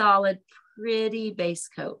really solid, pretty base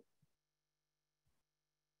coat.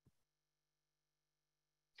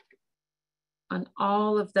 On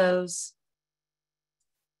all of those.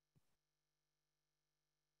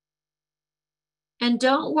 And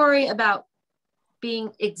don't worry about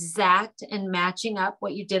being exact and matching up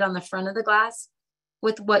what you did on the front of the glass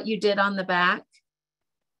with what you did on the back.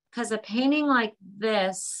 Because a painting like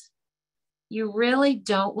this, you really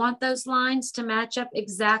don't want those lines to match up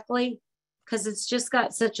exactly, because it's just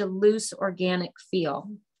got such a loose, organic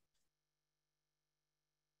feel.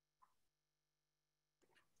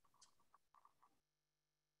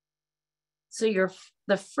 So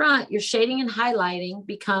the front, your shading and highlighting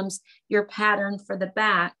becomes your pattern for the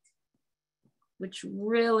back, which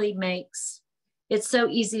really makes it so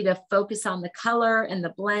easy to focus on the color and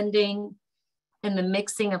the blending and the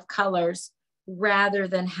mixing of colors rather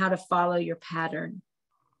than how to follow your pattern.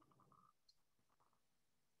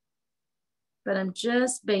 But I'm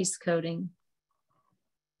just base coating.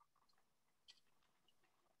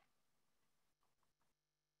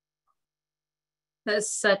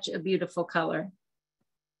 That's such a beautiful color.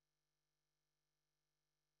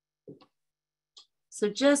 So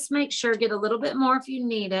just make sure, get a little bit more if you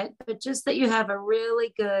need it, but just that you have a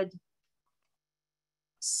really good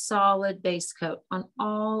solid base coat on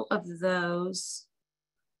all of those.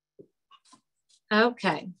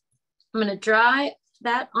 Okay, I'm gonna dry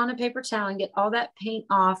that on a paper towel and get all that paint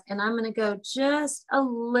off, and I'm gonna go just a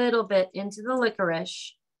little bit into the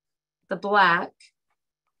licorice, the black,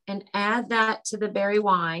 and add that to the berry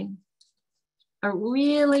wine, a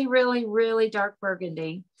really, really, really dark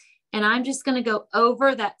burgundy. And I'm just going to go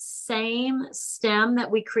over that same stem that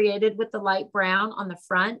we created with the light brown on the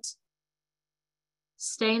front,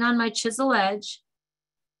 staying on my chisel edge.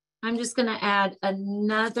 I'm just going to add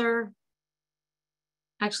another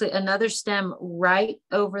stem right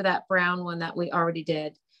over that brown one that we already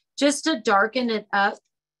did, just to darken it up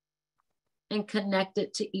and connect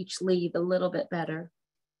it to each leaf a little bit better.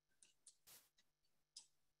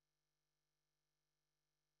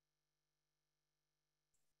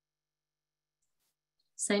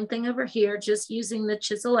 Same thing over here, just using the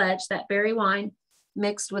chisel edge, that berry wine,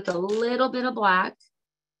 mixed with a little bit of black,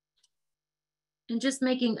 and just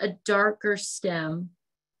making a darker stem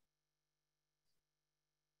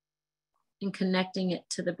and connecting it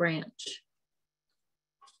to the branch.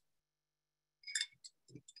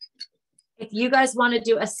 If you guys want to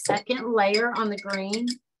do a second layer on the green,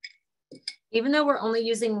 even though we're only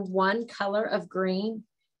using one color of green,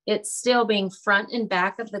 it's still being front and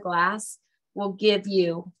back of the glass will give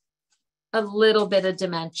you a little bit of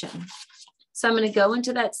dimension. So I'm going to go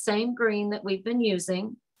into that same green that we've been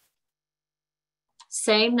using,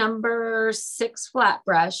 same number 6 flat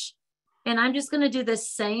brush, and I'm just going to do the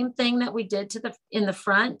same thing that we did in the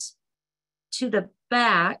front to the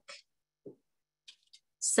back,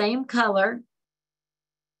 same color,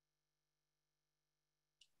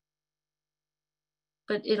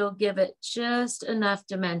 but it'll give it just enough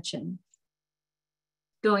dimension.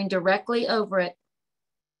 Going directly over it,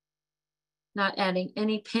 not adding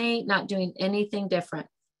any paint, not doing anything different.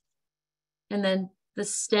 And then the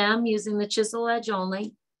stem using the chisel edge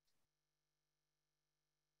only.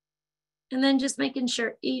 And then just making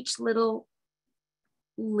sure each little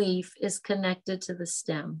leaf is connected to the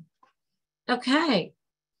stem. Okay.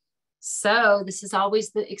 So this is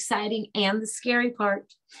always the exciting and the scary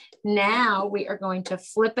part. Now we are going to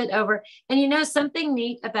flip it over. And you know, something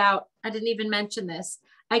neat about, I didn't even mention this,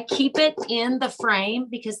 I keep it in the frame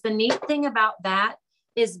because the neat thing about that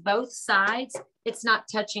is both sides, it's not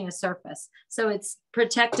touching a surface. So it's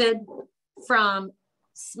protected from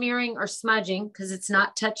smearing or smudging because it's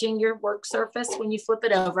not touching your work surface when you flip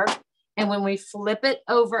it over. And when we flip it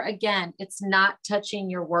over again, it's not touching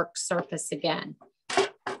your work surface again.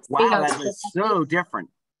 Wow, that is so different.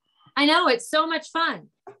 I know, it's so much fun.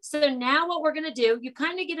 So now what we're going to do, you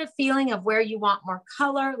kind of get a feeling of where you want more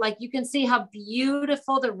color. Like you can see how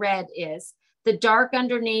beautiful the red is, the dark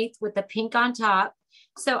underneath with the pink on top.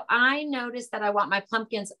 So I noticed that I want my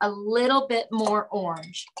pumpkins a little bit more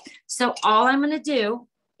orange. So all I'm going to do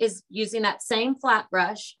is using that same flat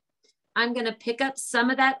brush, I'm going to pick up some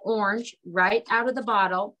of that orange right out of the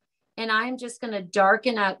bottle. And I'm just going to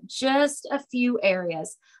darken up just a few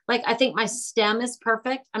areas. Like I think my stem is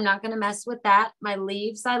perfect. I'm not going to mess with that. My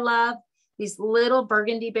leaves, I love. These little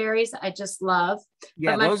burgundy berries, I just love.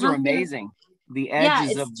 Yeah, those are amazing. The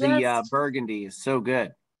edges of the burgundy is so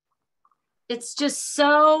good. It's just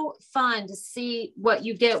so fun to see what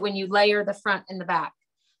you get when you layer the front and the back.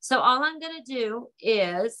 So all I'm going to do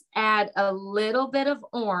is add a little bit of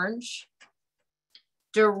orange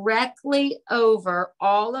directly over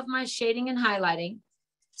all of my shading and highlighting.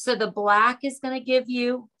 So the black is going to give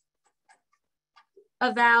you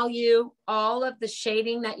a value. All of the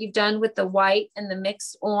shading that you've done with the white and the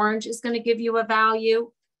mixed orange is going to give you a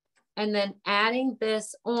value. And then adding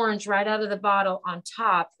this orange right out of the bottle on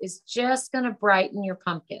top is just going to brighten your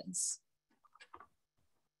pumpkins.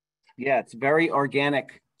 Yeah, it's very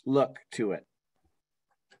organic look to it.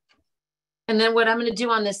 And then what I'm going to do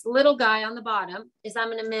on this little guy on the bottom is I'm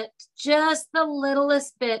going to mix just the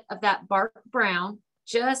littlest bit of that bark brown,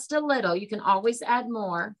 just a little. You can always add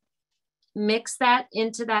more. Mix that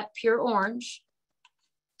into that pure orange.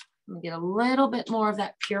 I'm going to get a little bit more of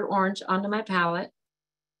that pure orange onto my palette.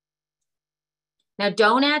 Now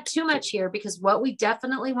don't add too much here because what we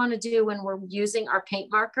definitely want to do when we're using our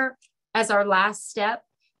paint marker as our last step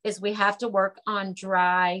is we have to work on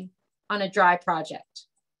a dry project.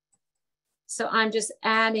 So I'm just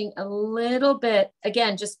adding a little bit,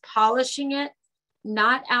 again, just polishing it,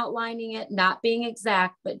 not outlining it, not being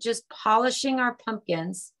exact, but just polishing our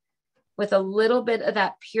pumpkins with a little bit of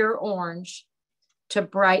that pure orange to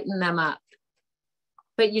brighten them up.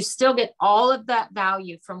 But you still get all of that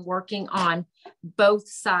value from working on both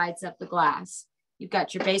sides of the glass. You've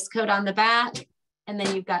got your base coat on the back, and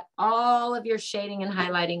then you've got all of your shading and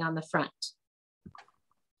highlighting on the front.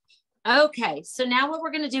 Okay, so now what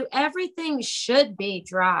we're going to do, everything should be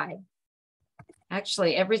dry.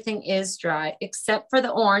 Actually, everything is dry except for the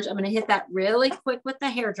orange. I'm going to hit that really quick with the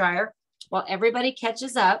hairdryer while everybody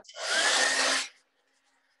catches up.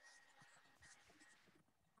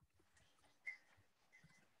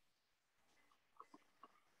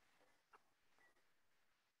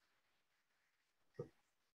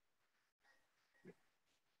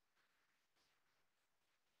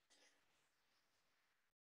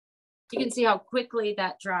 You can see how quickly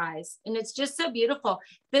that dries, and it's just so beautiful.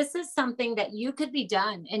 This is something that you could be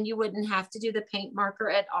done and you wouldn't have to do the paint marker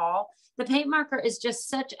at all. The paint marker is just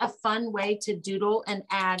such a fun way to doodle and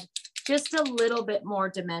add just a little bit more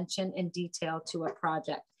dimension and detail to a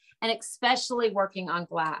project, and especially working on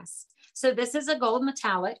glass. So this is a gold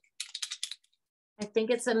metallic. I think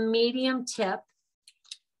it's a medium tip.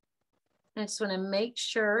 I just want to make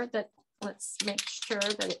sure that, let's make sure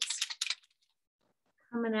that it's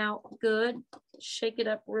coming out good. Shake it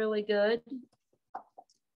up really good.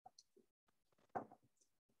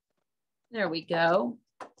 There we go.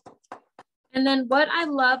 And then what I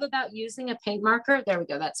love about using a paint marker, there we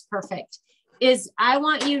go, that's perfect, is I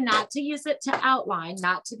want you not to use it to outline,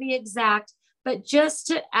 not to be exact, but just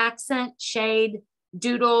to accent, shade,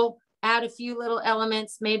 doodle, add a few little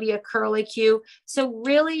elements, maybe a curly cue. So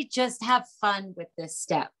really just have fun with this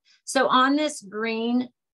step. So on this green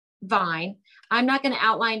vine, I'm not going to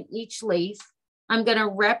outline each leaf. I'm going to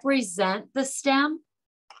represent the stem.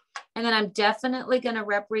 And then I'm definitely going to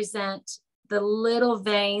represent the little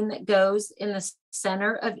vein that goes in the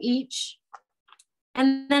center of each.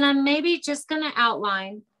 And then I'm maybe just going to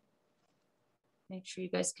outline, make sure you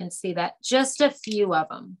guys can see that, just a few of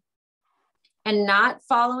them. And not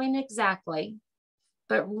following exactly,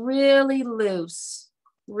 but really loose,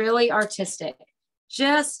 really artistic.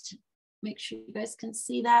 Just make sure you guys can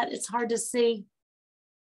see that. It's hard to see.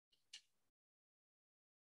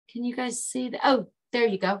 Can you guys see that? Oh, there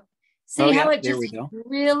you go. See how it just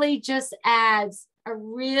really just adds a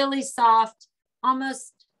really soft,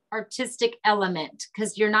 almost artistic element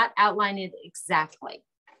because you're not outlining it exactly.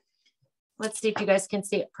 Let's see if you guys can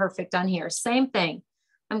see it perfect on here. Same thing.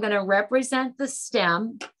 I'm going to represent the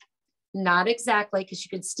stem, not exactly because you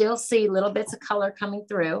can still see little bits of color coming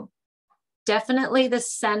through. Definitely the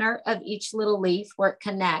center of each little leaf where it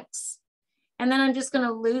connects. And then I'm just going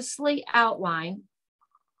to loosely outline.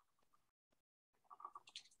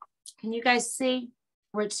 Can you guys see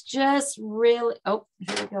where it's just really, oh,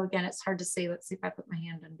 here we go again. It's hard to see. Let's see if I put my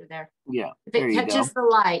hand under there. Yeah. If it catches the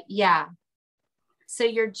light. Yeah. So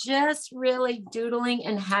you're just really doodling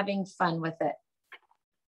and having fun with it.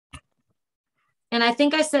 And I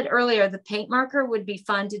think I said earlier, the paint marker would be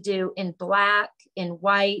fun to do in black, in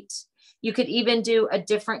white. You could even do a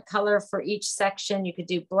different color for each section. You could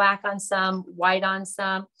do black on some, white on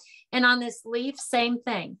some. And on this leaf, same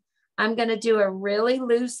thing. I'm going to do a really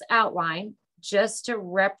loose outline just to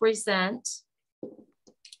represent.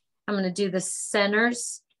 I'm going to do the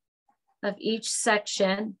centers of each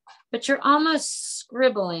section, but you're almost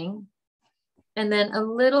scribbling and then a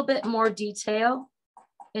little bit more detail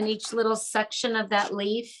in each little section of that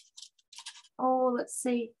leaf. Oh, let's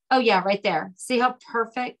see. Oh yeah, right there. See how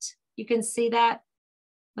perfect you can see that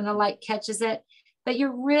when the light catches it, but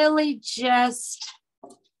you're really just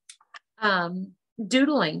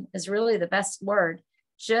doodling is really the best word.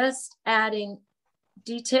 Just adding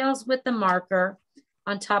details with the marker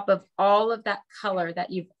on top of all of that color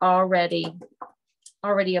that you've already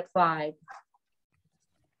applied.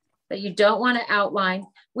 That you don't want to outline.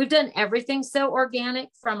 We've done everything so organic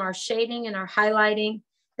from our shading and our highlighting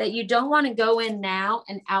that you don't want to go in now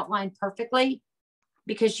and outline perfectly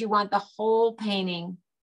because you want the whole painting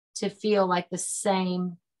to feel like the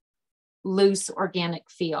same loose organic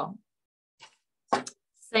feel.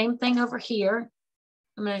 Same thing over here.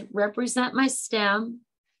 I'm going to represent my stem.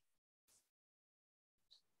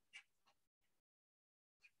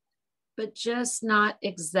 But just not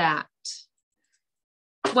exact.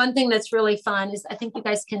 One thing that's really fun is I think you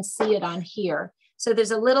guys can see it on here. So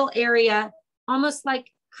there's a little area, almost like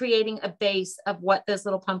creating a base of what those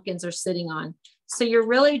little pumpkins are sitting on. So you're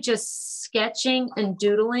really just sketching and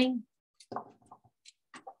doodling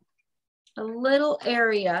a little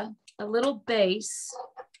area, a little base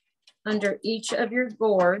under each of your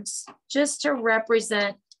gourds, just to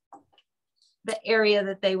represent the area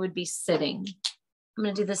that they would be sitting. I'm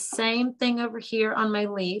going to do the same thing over here on my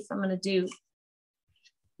leaf. I'm going to do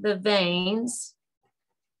the veins,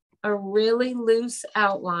 a really loose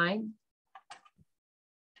outline,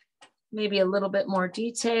 maybe a little bit more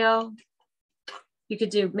detail. You could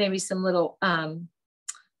do maybe some little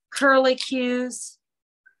curly cues,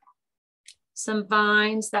 some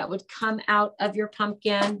vines that would come out of your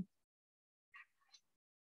pumpkin,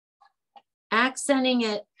 accenting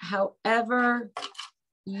it however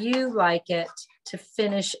you like it to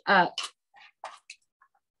finish up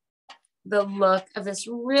the look of this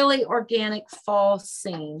really organic fall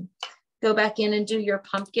scene. Go back in and do your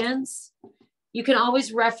pumpkins. You can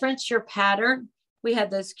always reference your pattern. We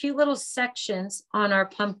had those cute little sections on our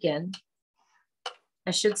pumpkin.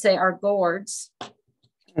 I should say our gourds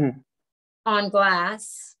on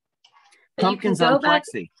glass. But pumpkins on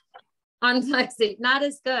Plexi. On Plexi, not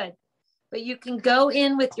as good. But you can go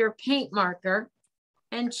in with your paint marker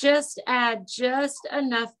and just add just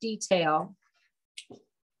enough detail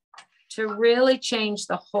to really change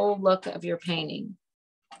the whole look of your painting.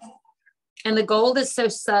 And the gold is so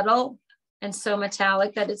subtle and so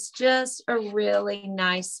metallic that it's just a really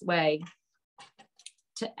nice way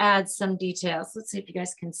to add some details. Let's see if you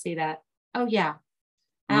guys can see that. Oh yeah,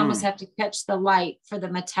 I almost have to catch the light for the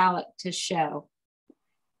metallic to show.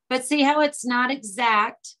 But see how it's not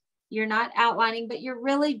exact. You're not outlining, but you're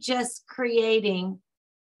really just creating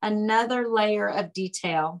another layer of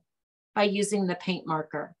detail by using the paint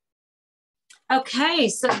marker. Okay,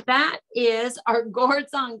 so that is our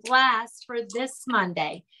Gourds on Glass for this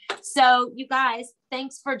Monday. So you guys,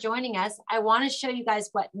 thanks for joining us. I want to show you guys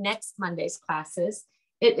what next Monday's class is.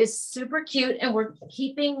 It is super cute, and we're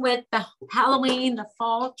keeping with the Halloween, the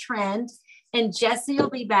fall trend, and Jessie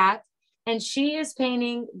will be back, and she is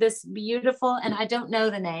painting this beautiful, and I don't know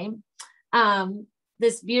the name,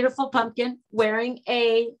 this beautiful pumpkin wearing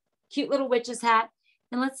a cute little witch's hat.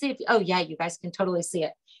 And let's see if, oh yeah, you guys can totally see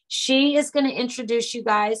it. She is going to introduce you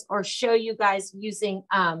guys or show you guys using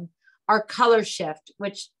our color shift,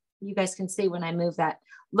 which you guys can see when I move that.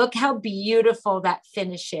 Look how beautiful that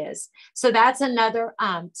finish is. So that's another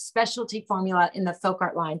specialty formula in the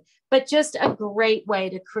FolkArt line, but just a great way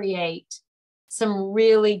to create some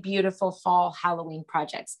really beautiful fall Halloween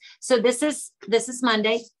projects. So this is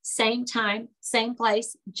Monday, same time, same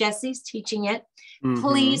place. Jessie's teaching it.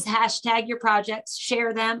 Please hashtag your projects,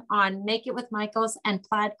 share them on Make It With Michaels and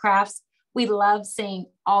Plaid Crafts. We love seeing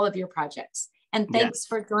all of your projects. And thanks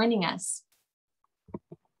for joining us.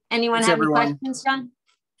 Anyone have any questions, John?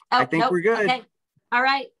 Oh, I think we're good. Okay. All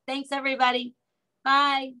right. Thanks, everybody.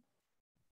 Bye.